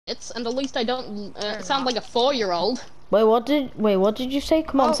minutes, and at least I don't sound like a 4-year-old. Wait, what did you say?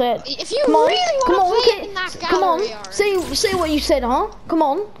 Come on, say it. If you really want to play in that gallery, say what you said, huh? Come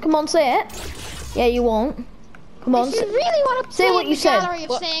on, say it. Yeah, you won't. Come on, if you really want to say play what in you the said. gallery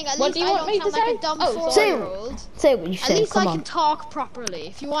of saying, at What least do you I want me don't to sound say? like a dumb Oh, 4-year-old. Say what you said. At least Come I on. can talk properly.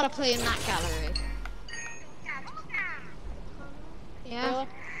 If you want to play in that gallery. Yeah.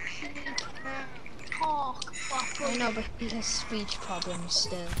 Talk properly. I know, but he has speech problems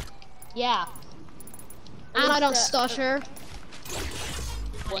still. Yeah. And I don't stutter.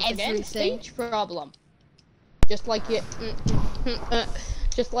 Once again, Everything. speech problem. Just like it.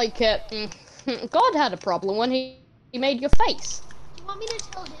 God had a problem when he made your face. Do you want me to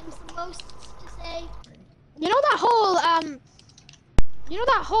tell him some roasts to say? You know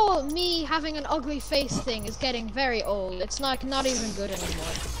that whole me having an ugly face thing is getting very old. It's not even good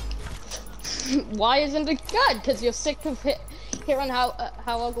anymore. Why isn't it good? Because you're sick of hearing how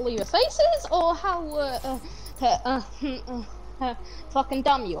ugly your face is, or how fucking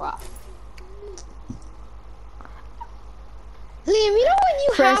dumb you are. Liam, you know when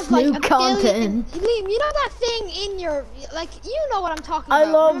you Fresh have like new a content. billion, Liam, you know that thing in your, like, you know what I'm talking I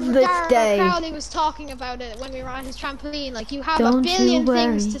about. love Remember this Darren day. Crowley was talking about it when we were on his trampoline. Like, you have Don't a you billion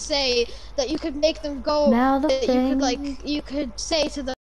things worry. to say that you could make them go. Now the That you could thing- you could say to them.